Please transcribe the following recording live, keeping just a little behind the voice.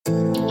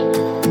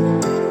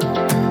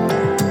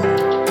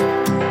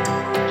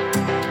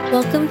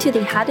to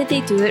the How Did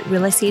They Do It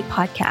Real Estate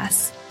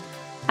podcast.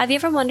 Have you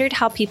ever wondered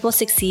how people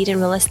succeed in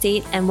real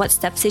estate and what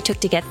steps they took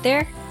to get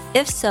there?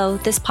 If so,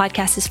 this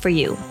podcast is for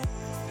you.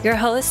 Your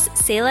hosts,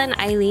 Selah and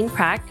Eileen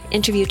Prack,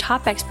 interview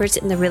top experts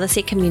in the real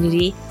estate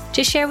community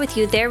to share with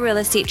you their real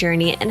estate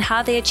journey and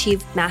how they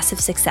achieved massive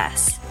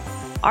success.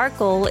 Our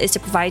goal is to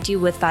provide you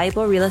with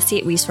valuable real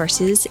estate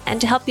resources and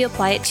to help you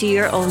apply it to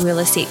your own real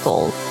estate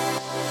goal.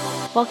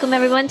 Welcome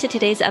everyone to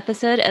today's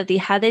episode of the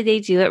How Did They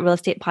Do It Real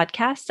Estate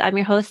podcast. I'm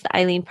your host,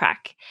 Eileen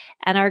Prack,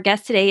 and our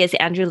guest today is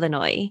Andrew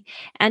Lanois.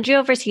 Andrew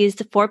oversees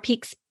the Four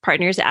Peaks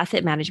Partners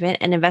Asset Management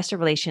and Investor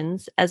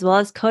Relations, as well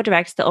as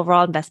co-directs the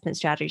overall investment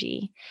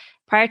strategy.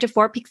 Prior to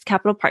Four Peaks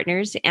Capital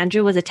Partners,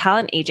 Andrew was a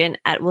talent agent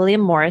at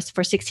William Morris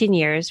for 16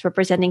 years,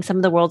 representing some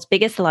of the world's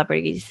biggest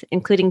celebrities,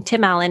 including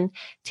Tim Allen,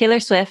 Taylor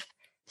Swift,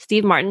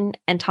 Steve Martin,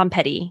 and Tom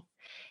Petty.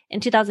 In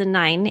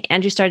 2009,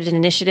 Andrew started an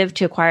initiative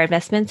to acquire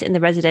investments in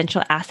the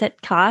residential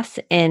asset class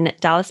in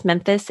Dallas,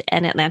 Memphis,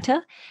 and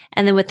Atlanta.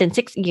 And then within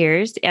 6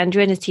 years,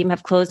 Andrew and his team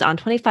have closed on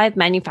 25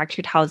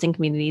 manufactured housing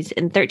communities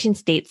in 13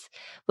 states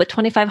with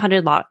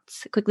 2,500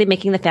 lots, quickly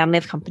making the family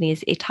of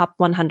companies a top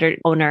 100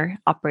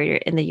 owner-operator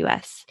in the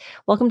U.S.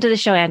 Welcome to the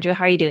show, Andrew.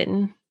 How are you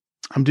doing?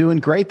 I'm doing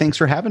great. Thanks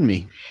for having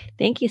me.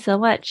 Thank you so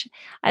much.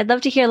 I'd love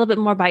to hear a little bit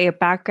more about your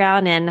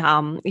background,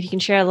 and if you can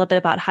share a little bit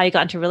about how you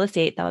got into real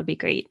estate, that would be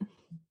great.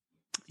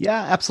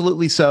 Yeah,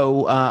 absolutely.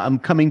 So I'm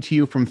coming to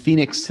you from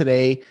Phoenix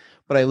today,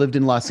 but I lived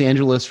in Los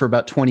Angeles for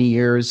about 20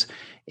 years,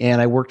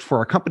 and I worked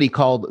for a company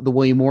called the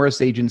William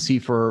Morris Agency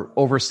for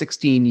over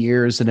 16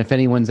 years. And if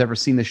anyone's ever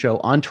seen the show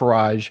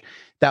Entourage,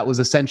 that was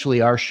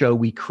essentially our show.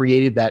 We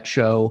created that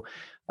show.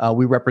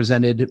 We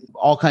represented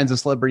all kinds of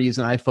celebrities,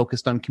 and I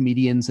focused on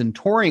comedians and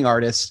touring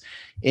artists.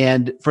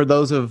 And for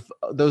those of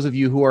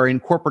you who are in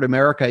corporate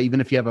America,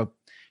 even if you have a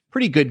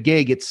pretty good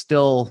gig, it's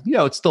still,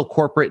 it's still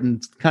corporate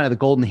and kind of the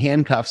golden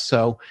handcuffs.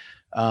 So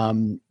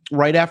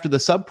right after the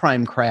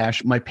subprime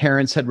crash, my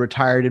parents had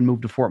retired and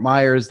moved to Fort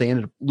Myers. They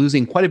ended up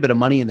losing quite a bit of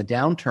money in the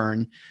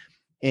downturn.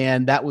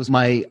 And that was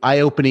my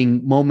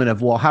eye-opening moment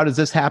of, well, how does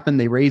this happen?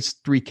 They raised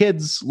 3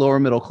 kids, lower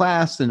middle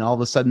class, and all of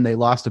a sudden they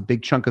lost a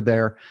big chunk of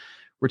their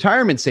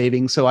retirement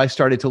savings. So I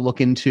started to look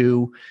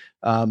into,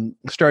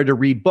 started to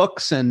read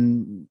books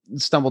and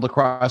stumbled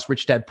across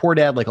Rich Dad, Poor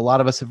Dad, like a lot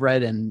of us have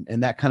read.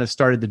 And that kind of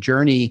started the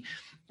journey.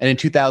 And in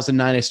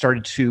 2009, I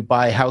started to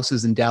buy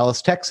houses in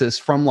Dallas, Texas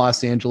from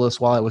Los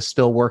Angeles while I was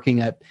still working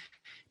at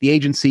the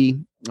agency.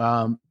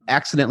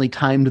 Accidentally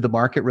timed the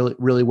market really,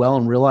 really well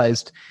and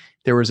realized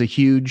there was a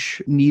huge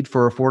need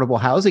for affordable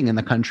housing in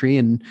the country,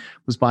 and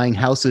was buying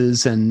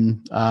houses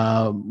and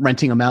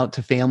renting them out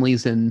to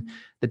families in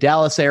the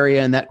Dallas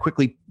area. And that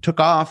quickly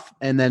took off,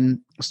 and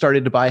then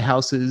started to buy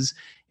houses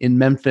in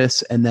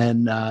Memphis, and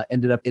then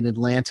ended up in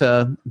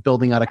Atlanta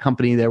building out a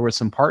company there with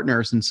some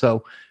partners. And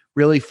so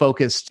really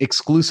focused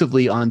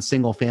exclusively on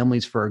single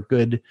families for a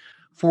good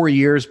 4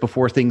 years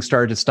before things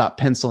started to stop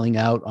penciling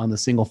out on the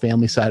single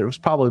family side. It was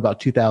probably about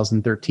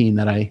 2013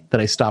 that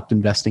I stopped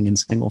investing in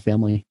single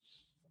family.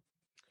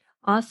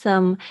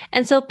 Awesome.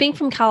 And so being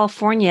from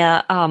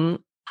California,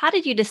 how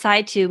did you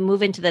decide to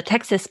move into the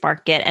Texas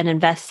market and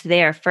invest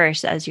there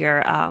first as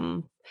your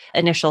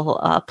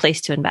initial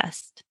place to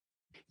invest?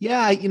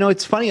 Yeah,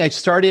 it's funny. I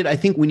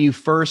think when you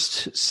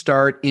first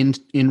start in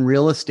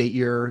real estate,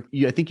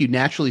 I think you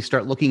naturally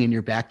start looking in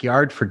your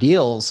backyard for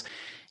deals.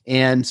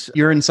 And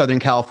you're in Southern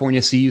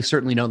California, so you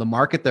certainly know the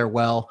market there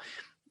well.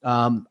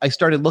 I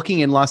started looking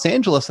in Los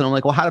Angeles, and I'm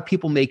like, well, how do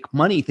people make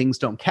money? Things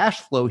don't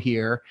cash flow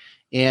here.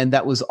 And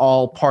that was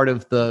all part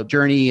of the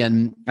journey.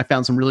 And I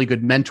found some really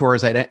good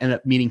mentors. I ended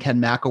up meeting Ken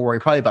McElroy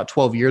probably about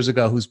 12 years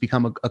ago, who's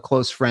become a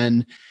close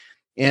friend.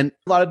 And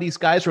a lot of these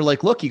guys were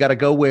like, look, you got to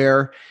go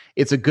where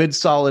it's a good,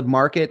 solid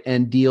market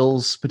and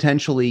deals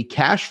potentially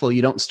cash flow.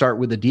 You don't start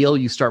with a deal,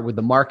 you start with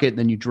the market, and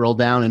then you drill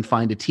down and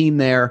find a team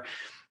there.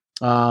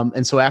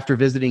 And so after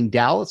visiting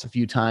Dallas a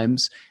few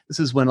times, this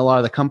is when a lot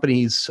of the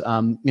companies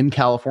in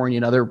California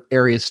and other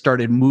areas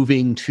started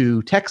moving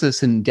to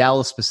Texas, and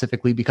Dallas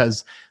specifically,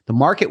 because the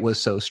market was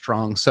so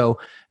strong. So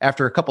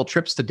after a couple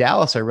trips to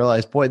Dallas, I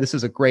realized, boy, this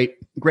is a great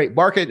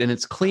market, and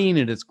it's clean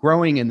and it's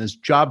growing, and there's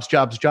jobs.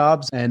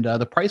 And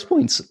the price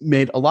points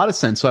made a lot of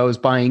sense. So I was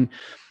buying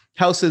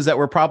houses that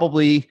were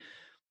probably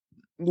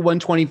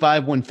 $125,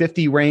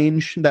 $150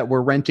 range that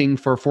were renting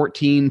for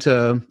 $1,400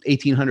 to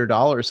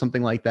 $1,800,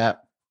 something like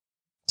that.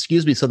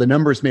 So the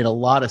numbers made a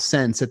lot of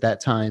sense at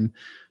that time,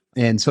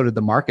 and so did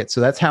the market. So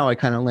that's how I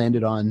kind of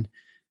landed on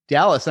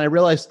Dallas. And I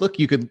realized, look,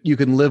 you can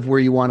live where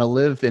you want to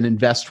live and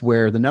invest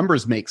where the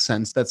numbers make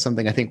sense. That's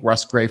something I think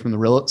Russ Gray from the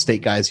real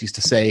estate guys used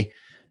to say,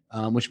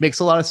 which makes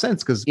a lot of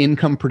sense, because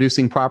income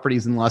producing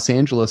properties in Los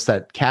Angeles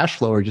that cash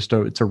flow are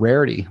it's a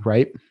rarity,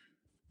 right?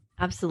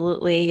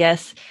 Absolutely.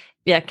 Yes.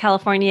 Yeah.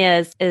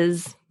 California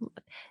is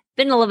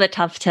been a little bit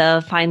tough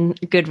to find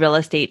good real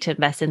estate to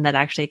invest in that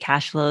actually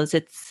cash flows.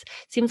 It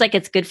seems like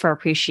it's good for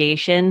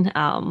appreciation,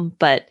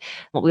 but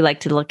what we like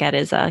to look at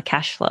is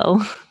cash flow.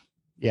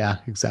 Yeah,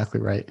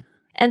 exactly right.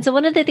 And so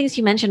one of the things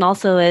you mentioned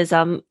also is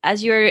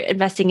as you're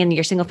investing in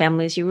your single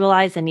families, you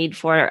realize the need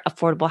for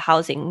affordable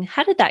housing.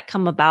 How did that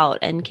come about?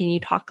 And can you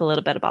talk a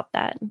little bit about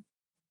that?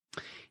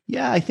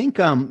 Yeah, I think,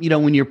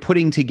 when you're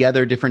putting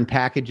together different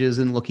packages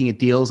and looking at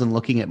deals and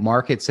looking at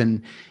markets,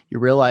 and you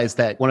realize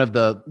that one of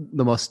the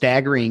most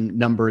staggering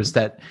numbers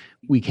that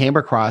we came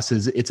across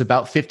is it's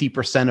about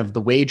 50% of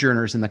the wage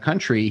earners in the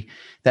country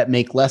that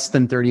make less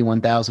than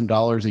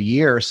 $31,000 a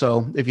year.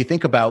 So if you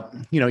think about,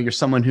 you're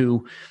someone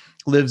who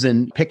lives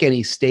in pick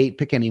any state,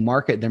 pick any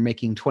market, they're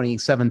making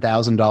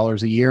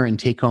 $27,000 a year and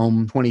take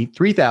home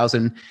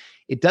 $23,000.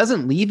 It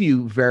doesn't leave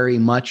you very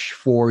much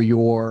for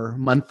your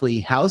monthly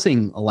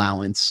housing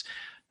allowance.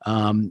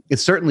 It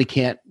certainly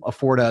can't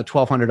afford a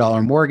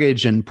 $1,200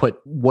 mortgage and put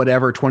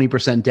whatever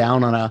 20%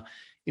 down on a,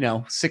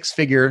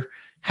 six-figure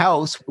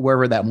house,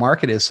 wherever that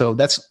market is. So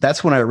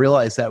that's when I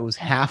realized that it was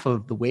half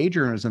of the wage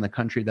earners in the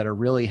country that are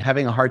really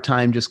having a hard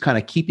time just kind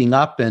of keeping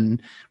up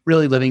and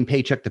really living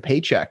paycheck to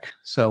paycheck.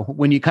 So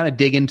when you kind of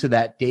dig into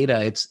that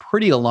data, it's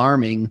pretty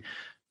alarming.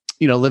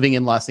 Living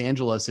in Los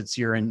Angeles,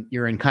 you're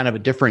in kind of a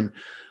different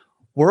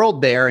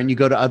world there, and you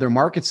go to other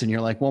markets and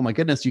you're like, well, my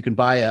goodness, you can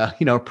buy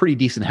a pretty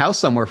decent house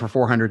somewhere for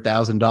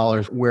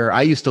 $400,000. Where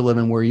I used to live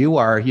and where you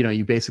are,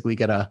 you basically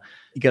get a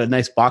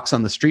nice box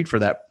on the street for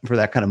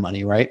that kind of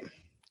money, right?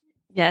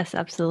 Yes,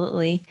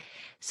 absolutely.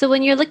 So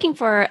when you're looking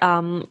for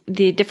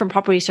the different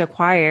properties to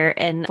acquire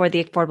and for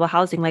the affordable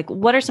housing, like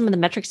what are some of the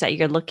metrics that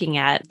you're looking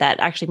at that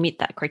actually meet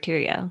that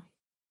criteria?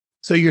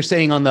 So you're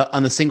saying on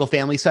the single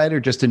family side, or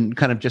just in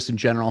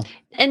general?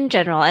 In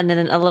general, and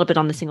then a little bit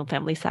on the single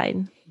family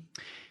side.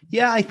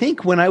 Yeah, I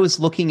think when I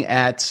was looking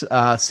at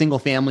single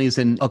families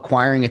and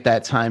acquiring at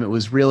that time, it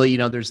was really,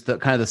 there's the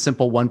kind of the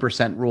simple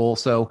 1% rule.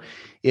 So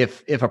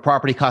if a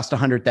property costs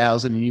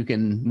 $100,000 and you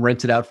can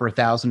rent it out for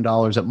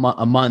 $1,000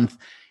 a month,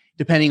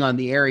 depending on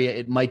the area,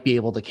 it might be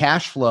able to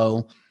cash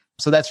flow.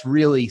 So that's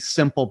really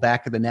simple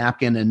back of the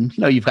napkin. And,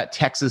 you've got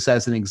Texas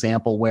as an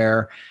example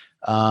where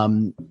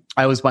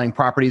I was buying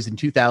properties in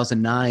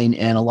 2009,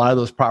 and a lot of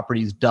those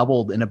properties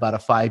doubled in about a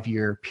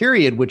 5-year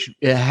period, which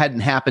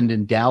hadn't happened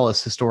in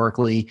Dallas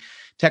historically.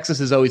 Texas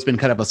has always been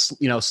kind of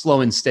a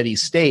slow and steady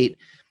state.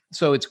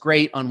 So it's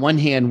great on one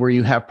hand where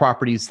you have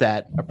properties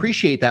that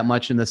appreciate that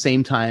much. And at the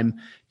same time,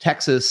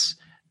 Texas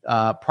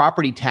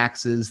property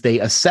taxes, they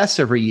assess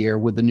every year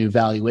with the new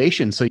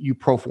valuation. So you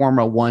pro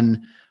forma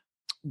one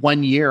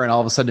year and all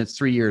of a sudden it's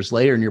 3 years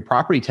later and your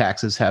property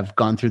taxes have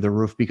gone through the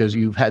roof because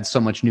you've had so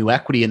much new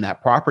equity in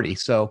that property.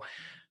 So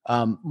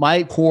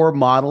my core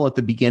model at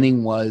the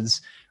beginning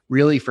was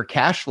really for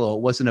cash flow.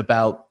 It wasn't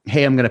about,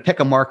 hey, I'm going to pick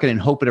a market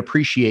and hope it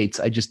appreciates.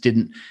 I just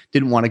didn't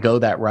want to go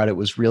that route. It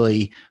was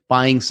really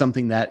buying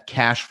something that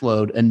cash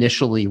flowed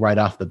initially right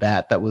off the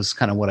bat. That was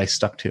kind of what I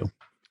stuck to.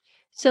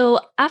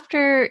 So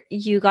after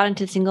you got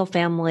into single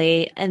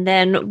family, and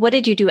then what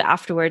did you do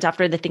afterwards,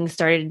 after the things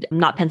started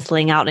not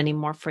penciling out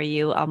anymore for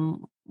you?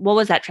 What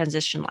was that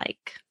transition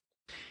like?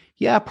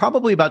 Yeah,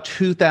 probably about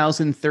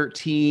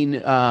 2013,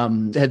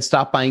 had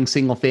stopped buying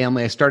single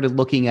family. I started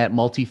looking at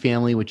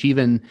multifamily, which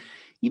even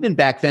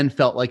back then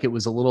felt like it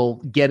was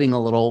getting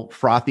a little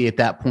frothy at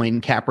that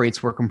point. Cap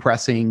rates were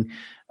compressing.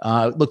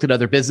 Looked at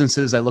other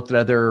businesses. I looked at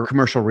other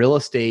commercial real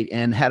estate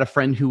and had a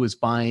friend who was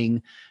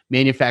buying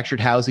manufactured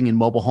housing in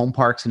mobile home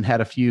parks and had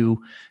a few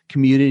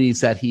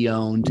communities that he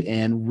owned,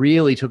 and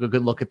really took a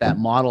good look at that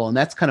model. And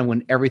that's kind of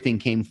when everything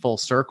came full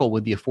circle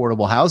with the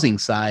affordable housing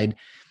side,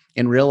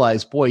 and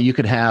realized, boy, you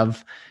could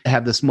have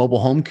this mobile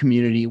home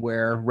community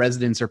where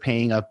residents are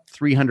paying a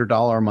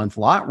 $300 a month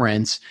lot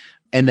rent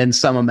and then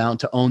some amount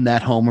to own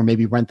that home, or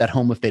maybe rent that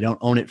home if they don't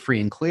own it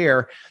free and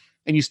clear.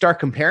 And you start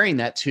comparing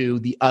that to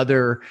the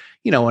other,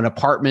 an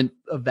apartment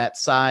of that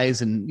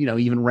size and,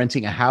 even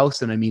renting a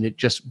house. And I mean, it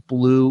just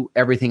blew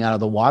everything out of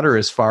the water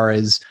as far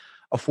as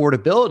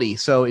affordability.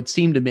 So it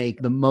seemed to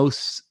make the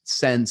most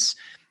sense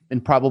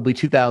in probably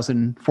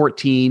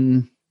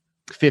 2014,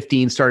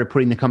 15, started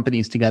putting the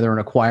companies together and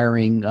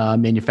acquiring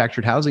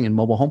manufactured housing and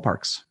mobile home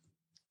parks.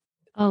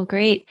 Oh,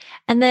 great.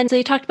 And then, so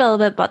you talked about a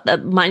little bit about the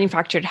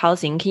manufactured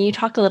housing. Can you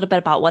talk a little bit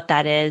about what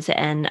that is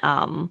and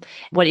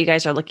what you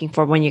guys are looking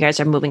for when you guys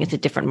are moving into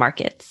different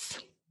markets?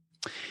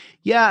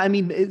 Yeah, I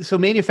mean, so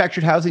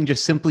manufactured housing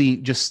just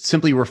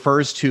simply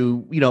refers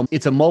to,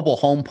 it's a mobile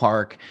home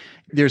park.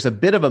 There's a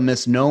bit of a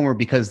misnomer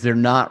because they're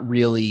not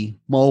really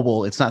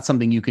mobile. It's not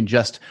something you can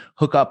just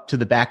hook up to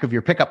the back of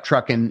your pickup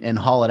truck and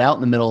haul it out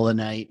in the middle of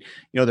the night.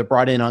 They're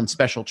brought in on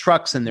special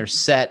trucks and they're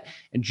set.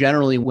 And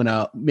generally when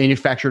a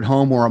manufactured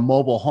home or a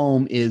mobile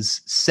home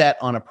is set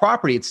on a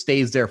property, it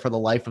stays there for the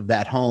life of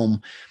that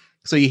home.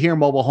 So you hear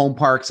mobile home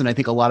parks, and I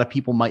think a lot of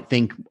people might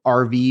think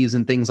RVs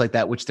and things like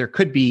that, which there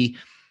could be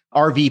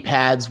RV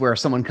pads where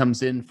someone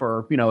comes in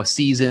for, a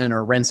season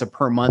or rents a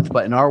per month.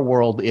 But in our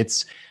world,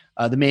 it's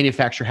the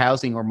manufactured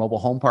housing or mobile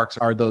home parks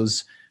are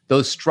those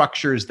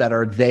structures that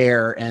are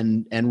there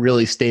and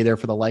really stay there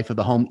for the life of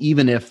the home.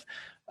 Even if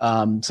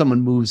someone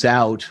moves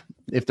out,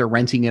 if they're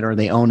renting it or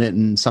they own it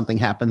and something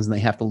happens and they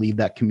have to leave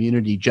that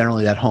community,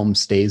 generally that home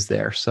stays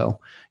there. So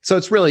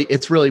it's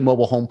really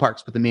mobile home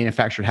parks, but the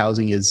manufactured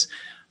housing is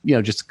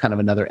just kind of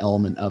another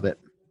element of it.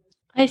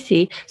 I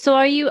see. So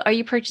are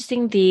you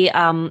purchasing the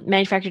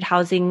manufactured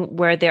housing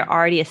where they're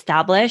already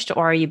established,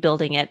 or are you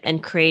building it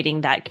and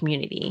creating that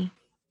community?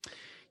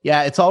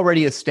 Yeah, it's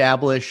already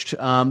established.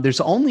 There's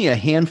only a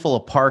handful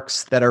of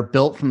parks that are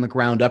built from the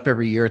ground up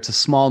every year. It's a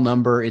small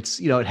number. It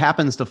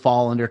happens to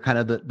fall under kind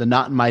of the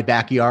not in my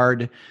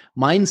backyard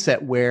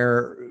mindset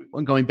where,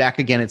 going back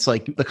again, it's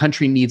like the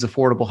country needs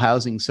affordable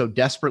housing so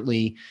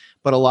desperately,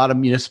 but a lot of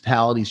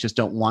municipalities just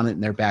don't want it in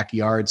their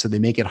backyard. So they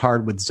make it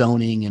hard with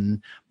zoning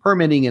and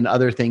permitting and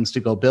other things to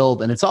go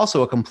build. And it's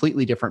also a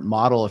completely different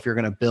model if you're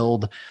going to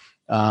build.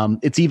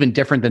 It's even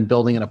different than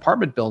building an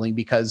apartment building,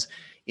 because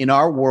in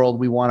our world,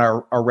 we want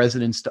our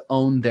residents to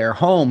own their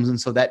homes.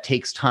 And so that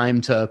takes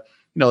time to,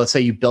 let's say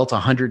you built a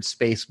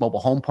 100-space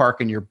mobile home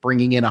park and you're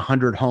bringing in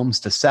 100 homes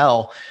to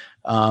sell.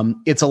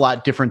 It's a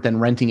lot different than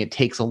renting. It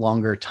takes a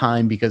longer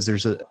time because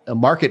there's a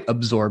market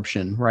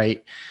absorption,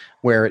 right,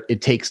 where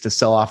it takes to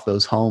sell off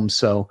those homes.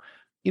 So,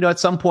 at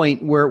some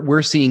point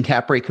we're seeing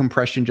cap rate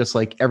compression, just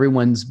like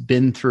everyone's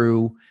been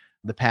through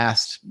the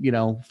past,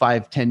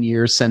 5-10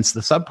 years since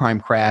the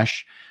subprime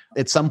crash.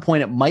 At some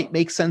point, it might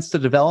make sense to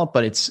develop,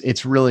 but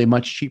it's really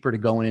much cheaper to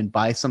go in and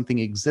buy something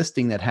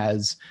existing that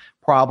has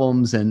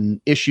problems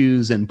and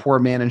issues and poor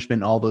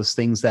management, all those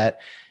things that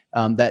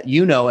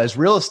as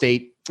real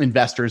estate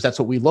investors, that's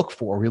what we look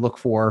for. We look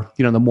for,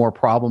 the more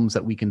problems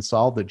that we can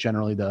solve, that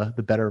generally the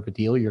better of a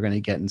deal you're going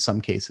to get in some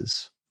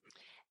cases.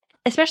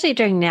 Especially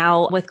during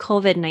now with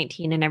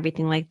COVID-19 and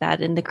everything like that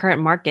in the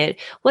current market,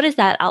 what is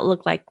that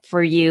outlook like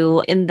for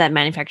you in that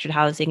manufactured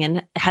housing,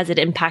 and has it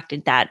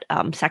impacted that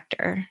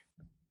sector?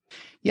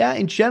 Yeah,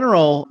 in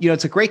general,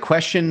 it's a great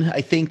question.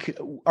 I think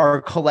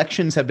our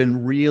collections have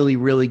been really,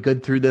 really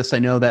good through this. I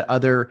know that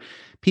other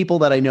people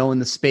that I know in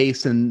the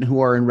space and who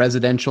are in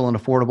residential and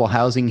affordable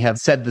housing have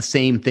said the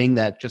same thing,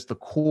 that just the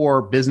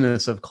core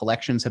business of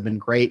collections have been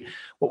great.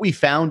 What we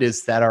found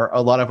is that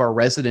a lot of our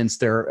residents,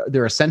 they're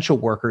essential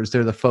workers.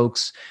 They're the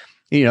folks,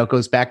 it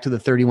goes back to the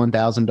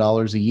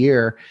 $31,000 a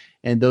year.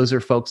 And those are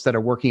folks that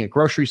are working at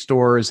grocery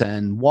stores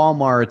and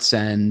Walmarts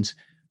and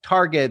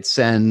Targets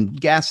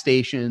and gas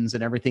stations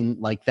and everything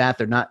like that.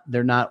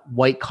 They're not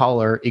white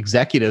collar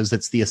executives.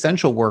 It's the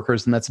essential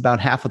workers, and that's about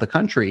half of the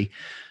country.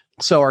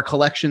 So our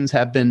collections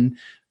have been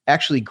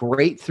actually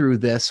great through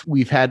this.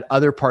 We've had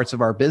other parts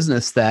of our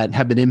business that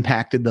have been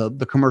impacted.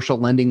 The commercial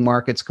lending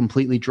markets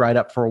completely dried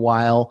up for a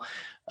while.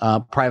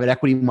 Private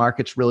equity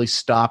markets really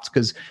stopped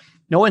because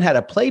no one had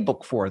a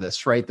playbook for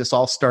this, right? This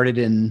all started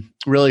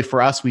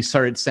for us, we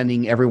started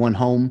sending everyone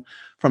home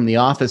from the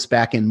office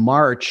back in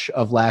March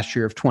of last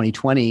year of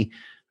 2020,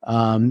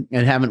 and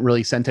haven't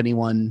really sent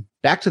anyone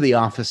back to the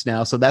office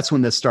now. So that's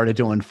when this started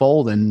to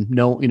unfold. And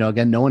no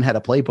one had a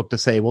playbook to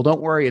say, well,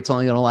 don't worry, it's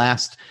only going to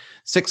last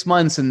 6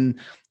 months and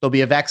there'll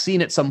be a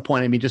vaccine at some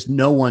point. I mean, just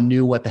no one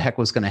knew what the heck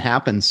was going to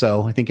happen.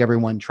 So I think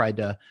everyone tried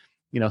to,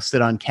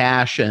 sit on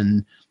cash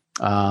and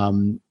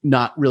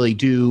not really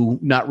go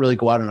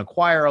out and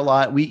acquire a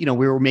lot. We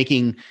were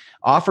making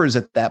offers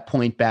at that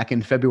point back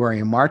in February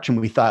and March,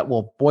 and we thought,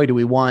 well, boy, do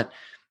we want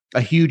a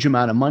huge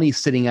amount of money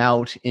sitting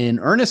out in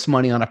earnest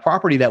money on a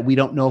property that we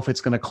don't know if it's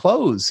going to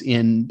close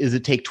in. Does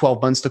it take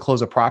 12 months to close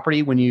a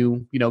property when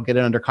you get it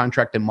under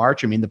contract in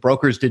March? I mean, the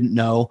brokers didn't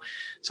know.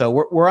 So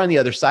we're on the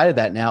other side of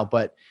that now,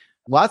 but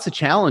lots of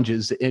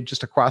challenges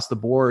just across the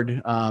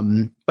board.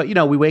 But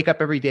we wake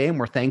up every day and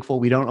we're thankful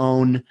we don't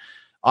own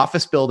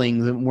office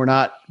buildings, and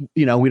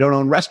we don't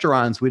own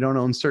restaurants. We don't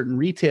own certain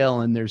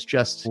retail. And there's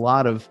just a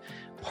lot of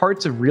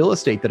parts of real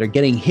estate that are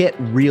getting hit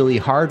really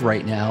hard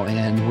right now.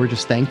 And we're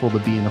just thankful to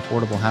be in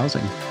affordable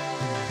housing.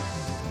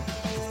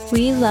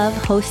 We love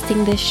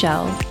hosting this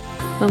show.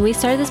 When we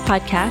started this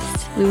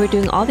podcast, we were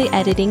doing all the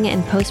editing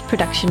and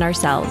post-production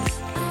ourselves.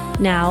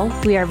 Now,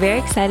 we are very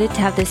excited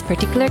to have this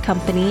particular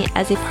company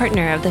as a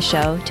partner of the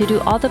show to do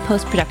all the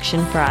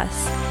post-production for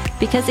us,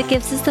 because it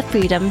gives us the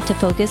freedom to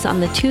focus on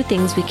the two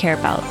things we care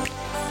about: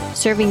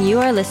 serving you,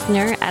 our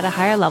listener, at a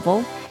higher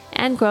level,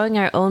 and growing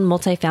our own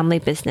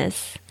multifamily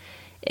business.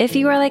 If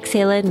you are like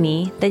Selah and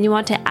me, then you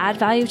want to add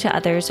value to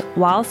others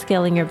while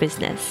scaling your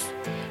business.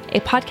 A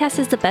podcast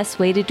is the best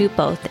way to do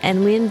both,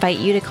 and we invite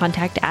you to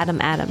contact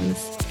Adam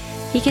Adams.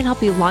 He can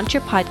help you launch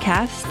your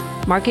podcast,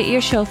 market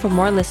your show for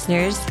more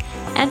listeners,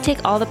 and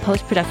take all the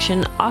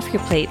post-production off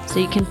your plate so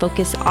you can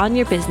focus on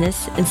your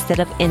business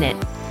instead of in it.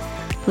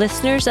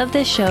 Listeners of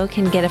this show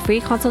can get a free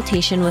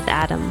consultation with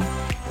Adam.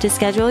 To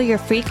schedule your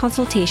free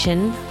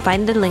consultation,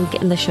 find the link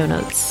in the show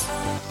notes.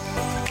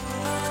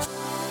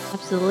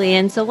 Absolutely.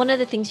 And so one of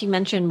the things you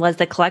mentioned was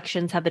the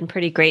collections have been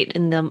pretty great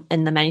in the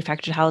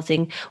manufactured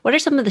housing. What are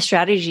some of the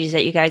strategies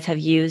that you guys have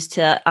used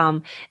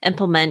to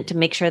implement to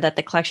make sure that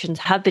the collections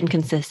have been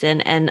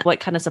consistent, and what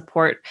kind of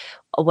support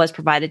was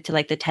provided to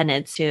the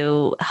tenants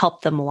to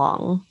help them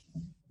along?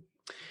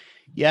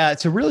 Yeah,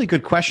 it's a really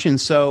good question.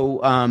 So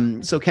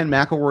Ken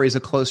McElroy is a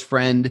close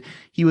friend.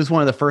 He was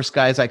one of the first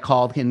guys I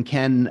called. And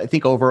Ken, I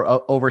think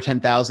over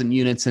 10,000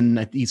 units,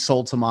 and he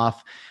sold some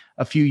off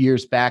a few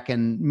years back,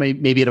 and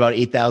maybe at about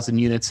 8,000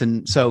 units.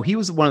 And so he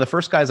was one of the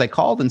first guys I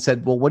called and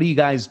said, well, what are you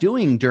guys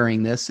doing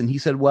during this? And he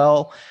said,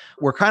 well,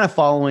 we're kind of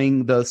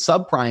following the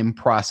subprime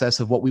process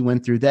of what we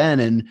went through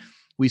then. And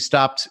we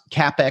stopped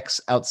CapEx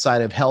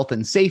outside of health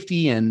and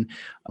safety, and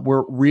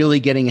we're really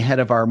getting ahead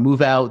of our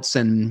move outs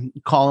and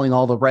calling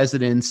all the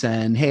residents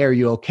and, hey, are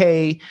you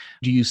okay?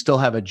 Do you still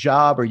have a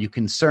job? Are you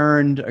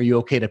concerned? Are you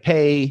okay to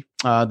pay?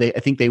 I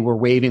think they were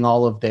waiving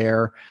all of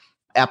their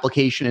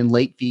application and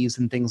late fees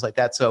and things like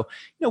that. So,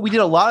 we did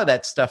a lot of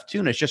that stuff too.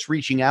 And it's just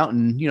reaching out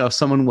and, if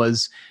someone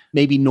was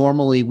maybe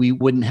normally we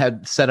wouldn't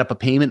have set up a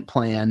payment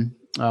plan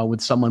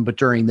with someone, but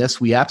during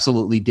this, we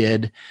absolutely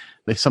did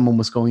if someone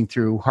was going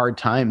through hard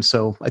times.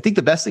 So I think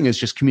the best thing is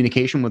just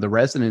communication with the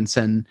residents,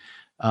 and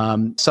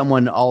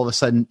someone all of a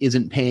sudden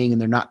isn't paying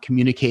and they're not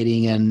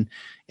communicating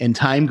and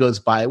time goes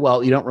by.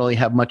 Well, you don't really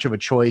have much of a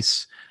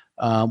choice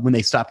when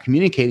they stop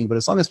communicating, but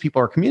as long as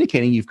people are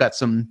communicating, you've got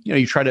some,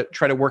 you try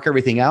to work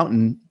everything out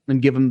and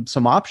give them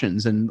some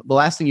options. And the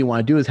last thing you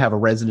want to do is have a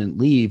resident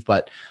leave.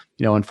 But,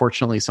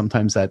 unfortunately,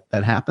 sometimes that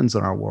happens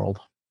in our world.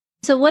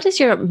 So what is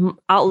your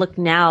outlook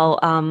now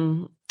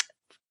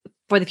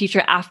for the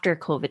future after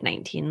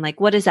COVID-19?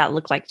 Like, what does that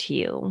look like to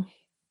you?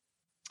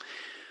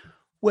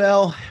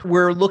 Well,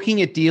 we're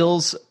looking at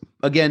deals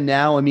again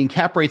now. I mean,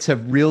 cap rates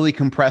have really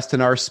compressed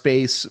in our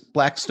space.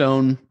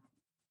 Blackstone,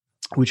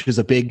 which is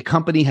a big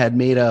company, had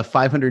made a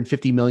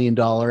 $550 million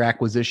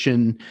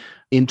acquisition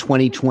in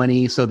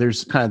 2020. So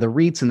there's kind of the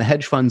REITs and the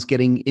hedge funds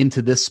getting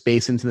into this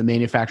space, into the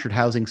manufactured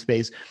housing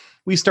space.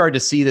 We started to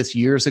see this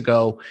years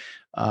ago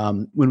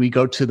when we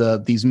go to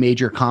these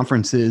major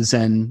conferences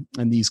and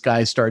these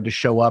guys started to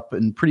show up,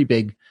 and pretty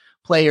big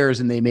players,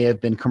 and they may have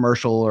been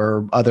commercial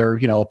or other,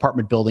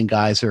 apartment building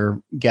guys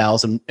or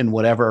gals and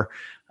whatever.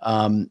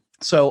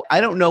 So I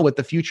don't know what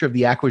the future of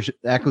the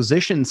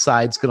acquisition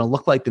side is going to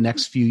look like the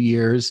next few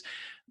years.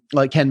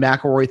 Like Ken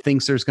McElroy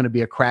thinks there's going to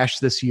be a crash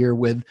this year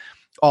with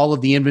all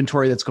of the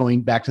inventory that's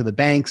going back to the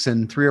banks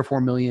and 3 or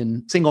 4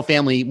 million single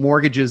family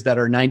mortgages that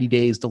are 90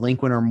 days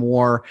delinquent or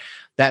more.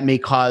 That may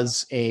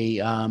cause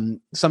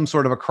some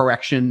sort of a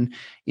correction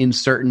in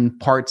certain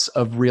parts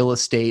of real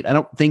estate. I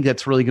don't think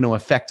that's really going to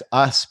affect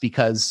us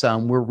because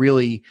we're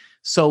really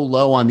so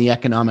low on the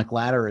economic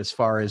ladder as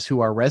far as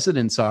who our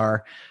residents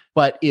are.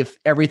 But if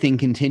everything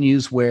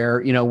continues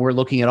where, we're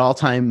looking at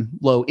all-time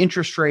low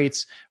interest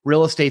rates,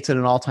 real estate's at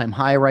an all-time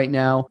high right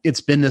now.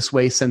 It's been this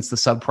way since the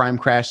subprime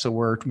crash. So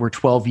we're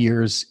 12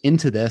 years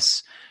into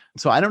this.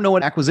 So I don't know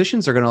what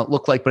acquisitions are going to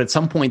look like, but at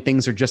some point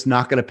things are just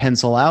not going to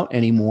pencil out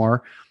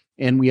anymore.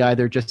 And we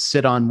either just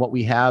sit on what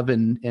we have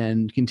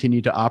and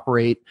continue to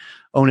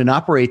own and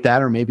operate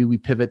that, or maybe we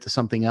pivot to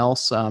something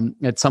else.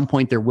 At some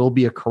point there will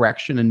be a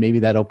correction, and maybe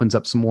that opens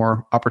up some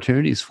more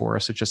opportunities for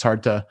us. It's just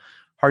hard to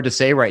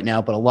say right now,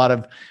 but a lot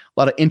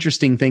of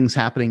interesting things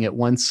happening at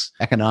once,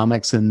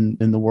 economics and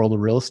in the world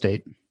of real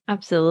estate.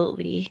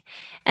 Absolutely.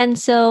 And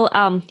so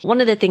one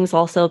of the things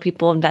also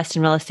people invest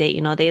in real estate,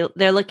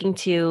 they're looking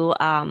to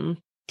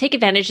take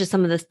advantage of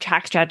some of the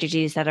tax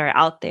strategies that are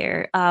out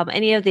there.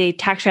 Any of the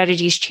tax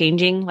strategies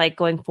changing, like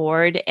going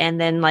forward? And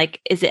then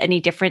is it any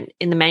different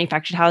in the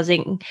manufactured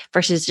housing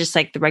versus just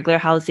like the regular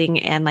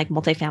housing and like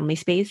multifamily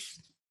space?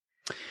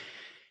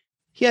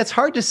 Yeah, it's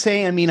hard to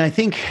say. I mean, I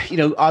think,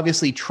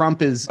 obviously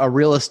Trump is a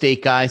real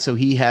estate guy, so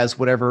he has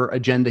whatever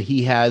agenda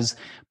he has.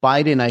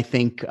 Biden, I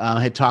think,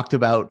 had talked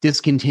about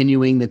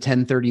discontinuing the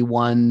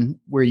 1031,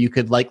 where you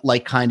could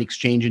like kind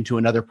exchange into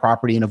another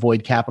property and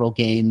avoid capital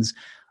gains.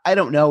 I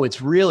don't know.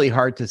 It's really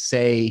hard to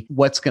say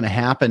what's going to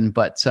happen,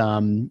 but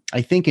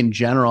I think in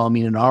general, I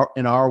mean, in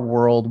our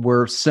world,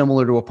 we're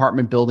similar to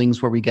apartment buildings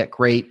where we get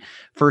great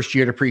first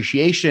year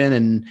depreciation,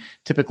 and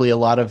typically a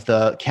lot of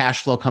the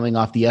cash flow coming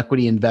off the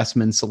equity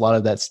investments, a lot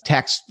of that's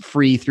tax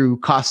free through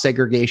cost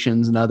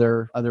segregations and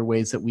other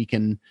ways that we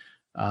can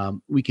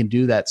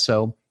do that.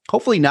 So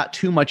hopefully not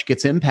too much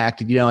gets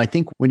impacted. I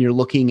think when you're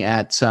looking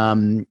at,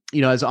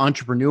 as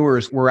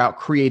entrepreneurs, we're out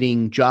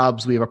creating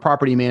jobs. We have a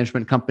property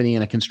management company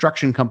and a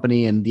construction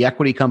company and the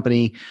equity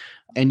company.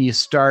 And you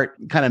start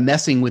kind of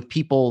messing with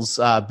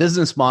people's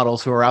business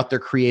models who are out there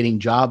creating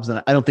jobs.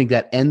 And I don't think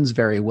that ends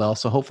very well.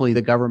 So hopefully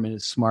the government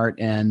is smart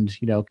and,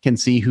 can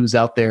see who's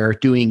out there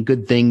doing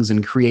good things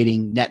and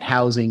creating net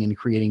housing and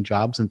creating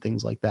jobs and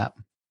things like that.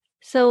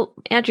 So,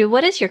 Andrew,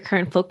 what is your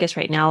current focus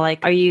right now?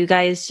 Are you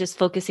guys just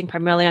focusing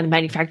primarily on the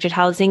manufactured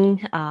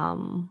housing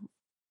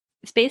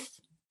space?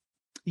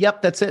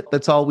 Yep, that's it.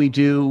 That's all we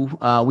do.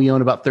 We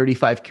own about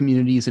 35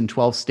 communities in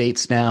 12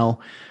 states now.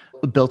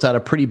 We built out a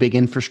pretty big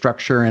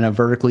infrastructure and a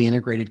vertically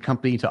integrated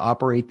company to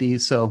operate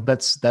these. So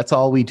that's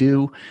all we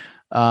do.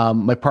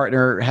 My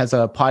partner has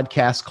a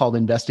podcast called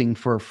Investing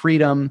for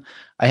Freedom.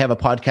 I have a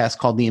podcast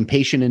called The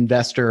Impatient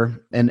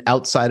Investor. And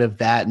outside of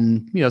that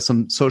and,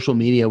 some social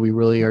media, we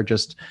really are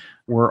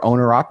we're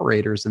owner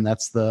operators. And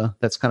that's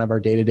kind of our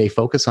day-to-day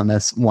focus on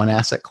this one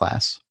asset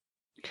class.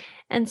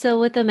 And so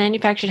with the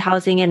manufactured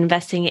housing and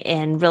investing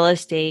in real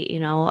estate,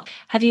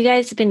 have you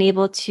guys been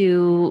able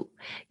to,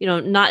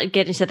 not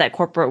get into that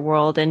corporate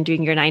world and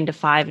doing your 9 to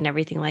 5 and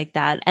everything like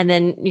that? And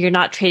then you're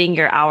not trading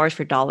your hours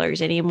for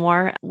dollars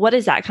anymore. What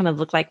does that kind of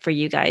look like for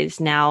you guys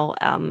now,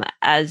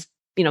 as,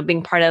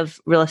 being part of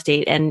real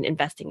estate and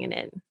investing in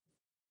it?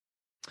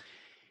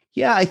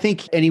 Yeah, I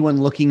think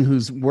anyone looking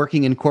who's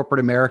working in corporate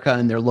America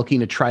and they're looking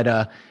to try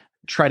to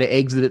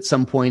exit at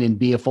some point and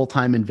be a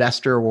full-time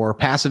investor or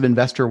passive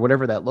investor,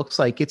 whatever that looks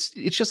like, it's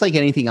just like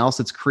anything else.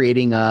 It's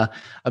creating a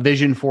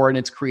vision for it, and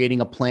it's creating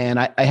a plan.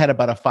 I had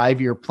about a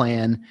 5-year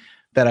plan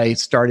that I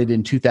started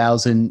in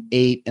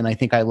 2008, and I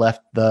think I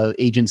left the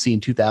agency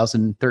in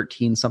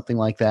 2013, something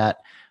like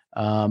that.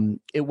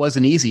 It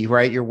wasn't easy,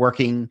 right? You're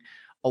working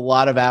a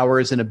lot of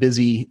hours in a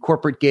busy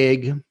corporate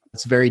gig.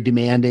 It's very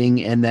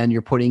demanding. And then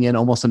you're putting in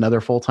almost another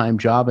full-time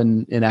job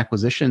in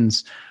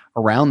acquisitions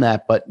around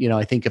that. But,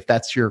 I think if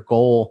that's your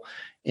goal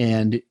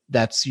and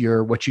that's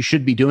what you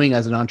should be doing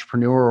as an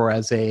entrepreneur or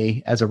as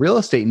a real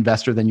estate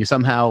investor, then you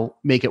somehow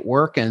make it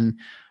work. And,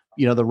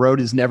 the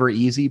road is never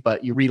easy,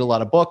 but you read a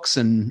lot of books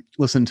and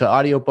listen to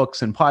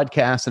audiobooks and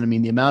podcasts. And I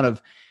mean, the amount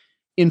of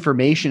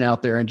information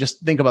out there, and just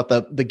think about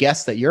the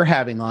guests that you're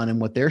having on and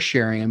what they're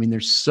sharing. I mean,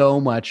 there's so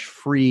much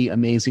free,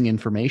 amazing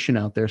information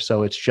out there.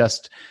 So it's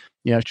just,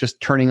 it's just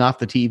turning off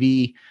the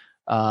TV,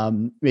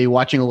 maybe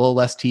watching a little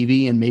less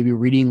TV and maybe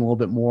reading a little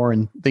bit more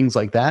and things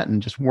like that,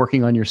 and just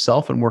working on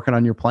yourself and working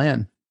on your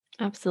plan.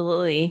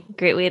 Absolutely.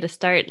 Great way to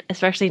start,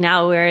 especially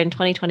now we're in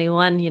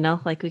 2021,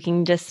 like we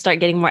can just start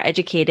getting more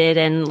educated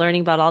and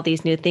learning about all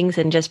these new things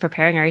and just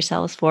preparing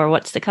ourselves for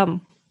what's to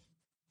come.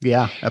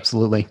 Yeah,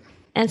 absolutely.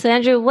 And so,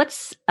 Andrew,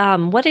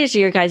 what is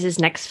your guys'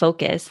 next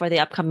focus for the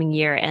upcoming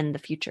year and the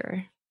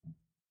future?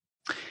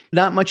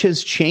 Not much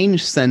has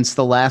changed since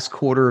the last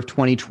quarter of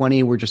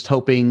 2020. We're just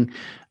hoping,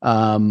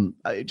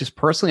 just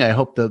personally, I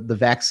hope the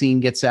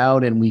vaccine gets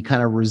out and we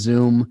kind of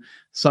resume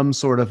some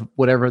sort of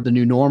whatever the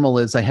new normal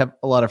is. I have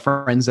a lot of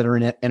friends that are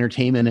in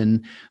entertainment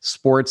and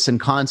sports and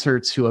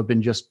concerts who have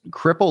been just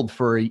crippled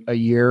for a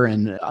year,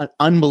 and an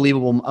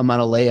unbelievable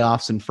amount of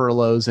layoffs and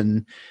furloughs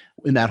and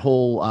in that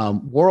whole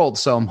world.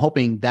 So I'm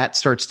hoping that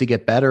starts to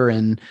get better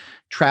and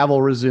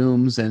travel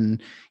resumes. And,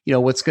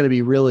 what's going to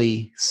be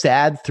really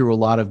sad through a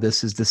lot of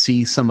this is to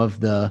see some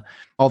of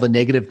all the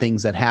negative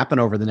things that happen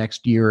over the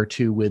next year or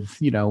two with,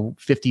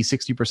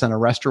 50-60% of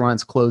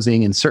restaurants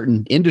closing and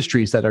certain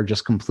industries that are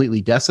just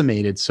completely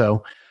decimated.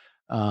 So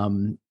I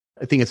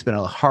think it's been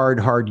a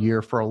hard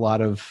year for a lot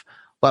of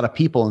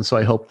people. And so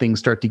I hope things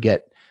start to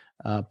get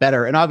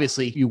better. And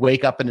obviously you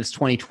wake up and it's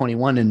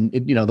 2021 and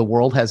the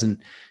world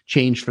hasn't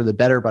changed for the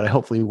better, but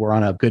hopefully we're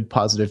on a good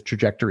positive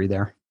trajectory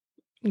there.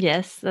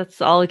 Yes, that's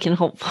all we can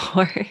hope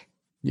for.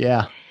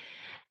 Yeah.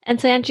 And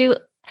so, Andrew,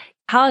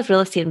 how has real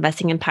estate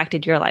investing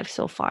impacted your life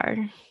so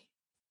far?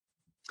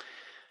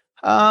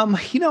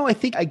 I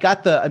think I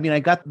got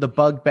the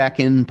bug back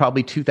in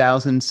probably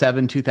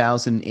 2007,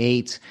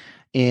 2008.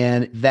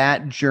 And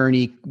that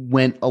journey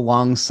went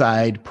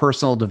alongside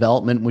personal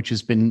development, which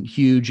has been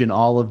huge in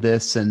all of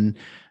this, and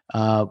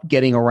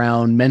getting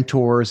around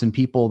mentors and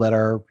people that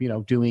are,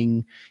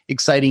 doing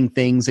exciting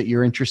things that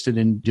you're interested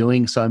in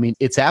doing. So, I mean,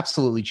 it's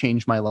absolutely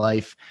changed my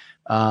life.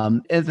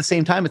 At the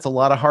same time, it's a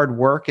lot of hard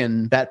work,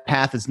 and that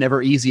path is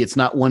never easy. It's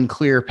not one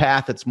clear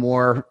path. It's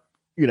more,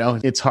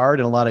 it's hard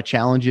and a lot of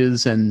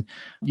challenges, and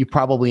you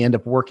probably end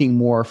up working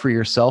more for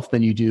yourself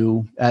than you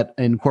do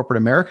in corporate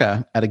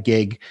America at a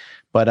gig.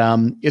 But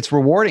it's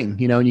rewarding,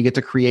 and you get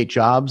to create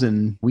jobs,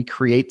 and we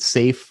create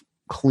safe,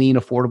 clean,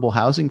 affordable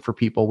housing for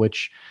people,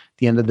 which at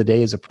the end of the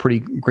day is a pretty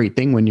great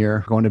thing when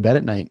you're going to bed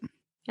at night.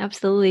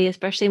 Absolutely.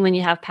 Especially when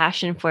you have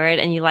passion for it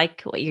and you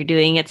like what you're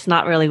doing. It's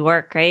not really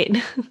work,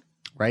 right?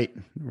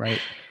 Right.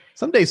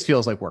 Some days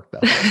feels like work,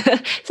 though.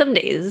 Some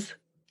days.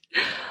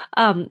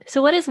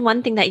 So what is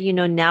one thing that you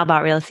know now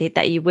about real estate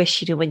that you wish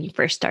you knew when you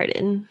first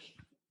started?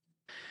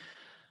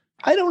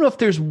 I don't know if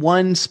there's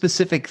one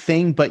specific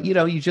thing, but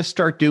you just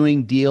start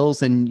doing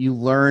deals and you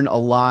learn a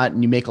lot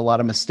and you make a lot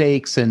of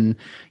mistakes, and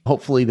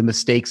hopefully the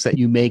mistakes that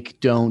you make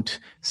don't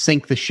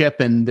sink the ship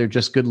and they're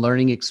just good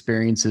learning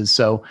experiences.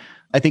 So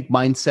I think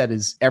mindset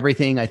is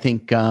everything. I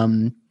think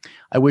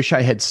I wish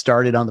I had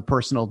started on the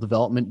personal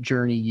development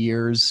journey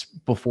years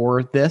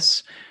before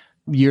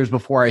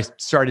I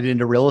started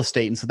into real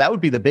estate. And so that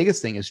would be the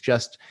biggest thing, is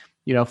just,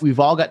 if we've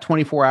all got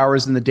 24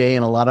 hours in the day,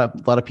 and a lot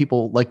of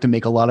people like to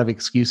make a lot of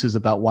excuses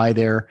about why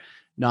they're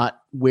not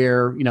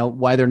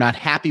why they're not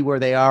happy where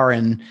they are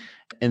and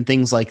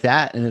things like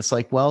that. And it's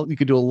like, well, you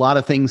could do a lot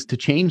of things to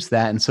change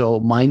that. And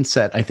so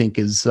mindset, I think,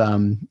 is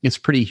it's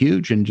pretty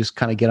huge, and just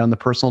kind of get on the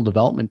personal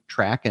development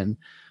track and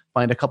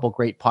find a couple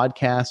great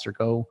podcasts, or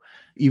go,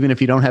 even if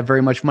you don't have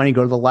very much money,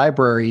 go to the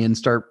library and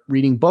start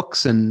reading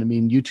books. And I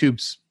mean,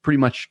 YouTube's pretty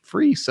much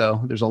free,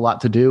 so there's a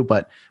lot to do,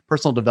 but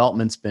personal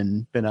development's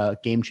been a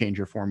game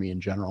changer for me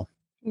in general.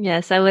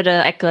 Yes, I would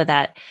echo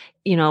that.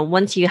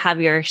 Once you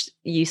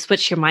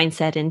switch your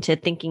mindset into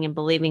thinking and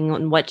believing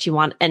in what you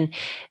want and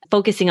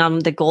focusing on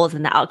the goals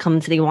and the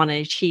outcomes that you want to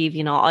achieve,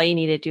 all you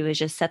need to do is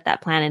just set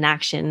that plan in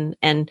action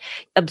and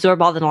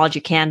absorb all the knowledge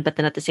you can, but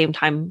then at the same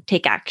time,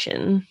 take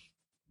action.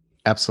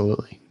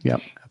 Absolutely.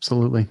 Yep.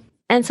 Absolutely.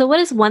 And so what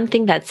is one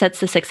thing that sets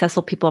the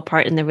successful people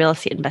apart in the real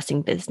estate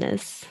investing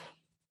business?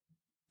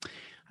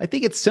 I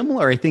think it's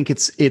similar. I think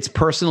it's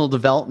personal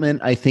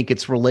development. I think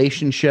it's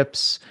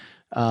relationships.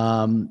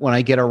 When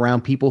I get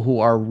around people who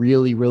are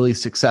really, really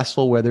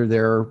successful, whether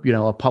they're,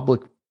 a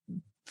public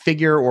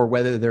figure or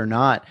whether they're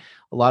not,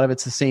 a lot of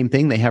it's the same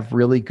thing. They have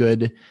really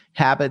good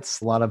habits.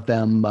 A lot of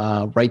them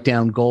write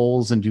down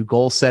goals and do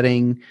goal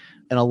setting.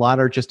 And a lot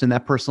are just in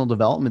that personal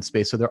development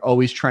space. So they're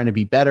always trying to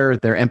be better.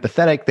 They're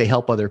empathetic. They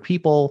help other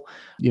people,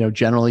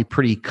 generally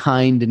pretty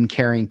kind and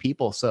caring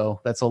people.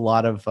 So that's a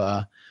lot of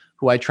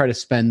who I try to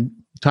spend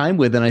time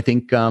with. And I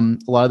think a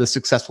lot of the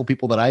successful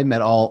people that I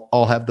met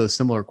all have those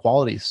similar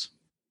qualities.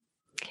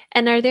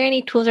 And are there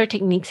any tools or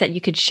techniques that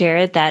you could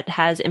share that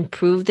has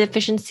improved the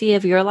efficiency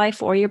of your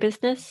life or your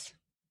business?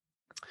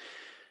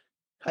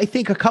 I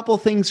think a couple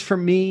things for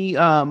me,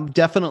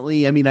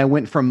 definitely. I mean, I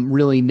went from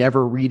really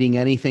never reading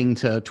anything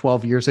to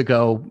 12 years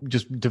ago,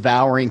 just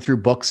devouring through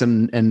books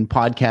and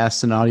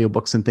podcasts and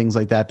audiobooks and things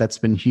like that. That's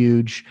been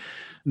huge.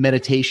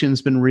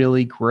 Meditation's been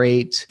really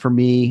great for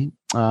me.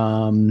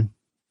 Can't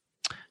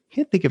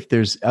think if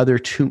there's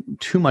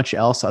too much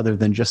else other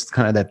than just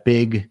kind of that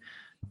big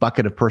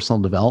bucket of personal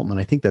development.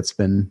 I think that's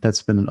been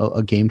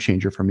a game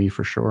changer for me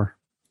for sure.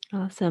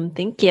 Awesome.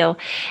 Thank you.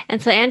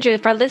 And so, Andrew,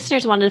 if our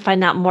listeners wanted to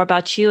find out more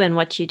about you and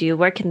what you do,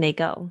 where can they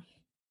go?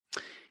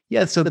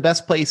 Yeah. So the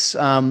best place,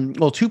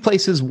 two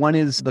places. One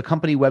is the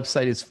company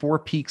website is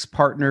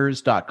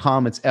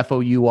fourpeakspartners.com. It's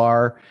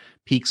FOUR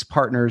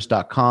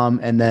peakspartners.com.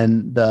 And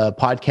then the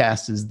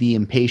podcast is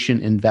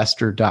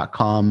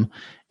theimpatientinvestor.com.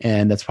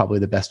 And that's probably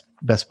the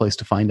best place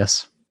to find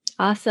us.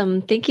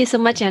 Awesome. Thank you so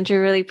much,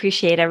 Andrew. Really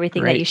appreciate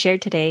everything that you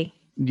shared today.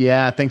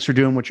 Yeah, thanks for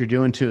doing what you're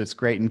doing too. It's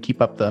great, and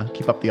keep up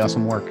the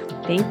awesome work.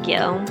 Thank you.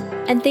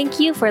 And thank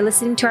you for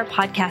listening to our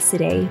podcast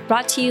today,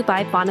 brought to you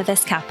by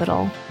Bonavest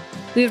Capital.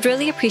 We would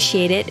really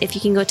appreciate it if you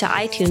can go to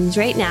iTunes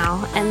right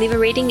now and leave a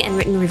rating and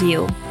written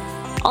review.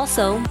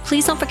 Also,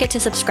 please don't forget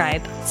to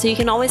subscribe so you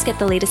can always get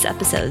the latest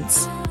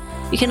episodes.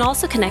 You can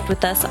also connect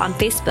with us on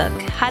Facebook,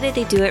 How Did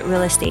They Do It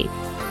Real Estate.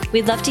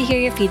 We'd love to hear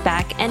your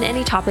feedback and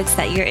any topics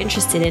that you're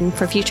interested in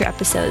for future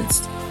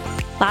episodes.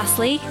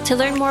 Lastly, to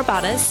learn more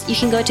about us, you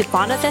can go to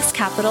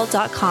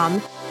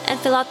bonavestcapital.com and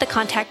fill out the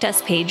Contact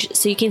Us page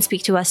so you can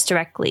speak to us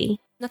directly.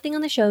 Nothing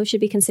on the show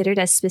should be considered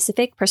as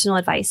specific personal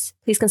advice.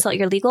 Please consult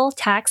your legal,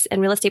 tax,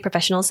 and real estate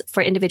professionals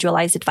for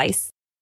individualized advice.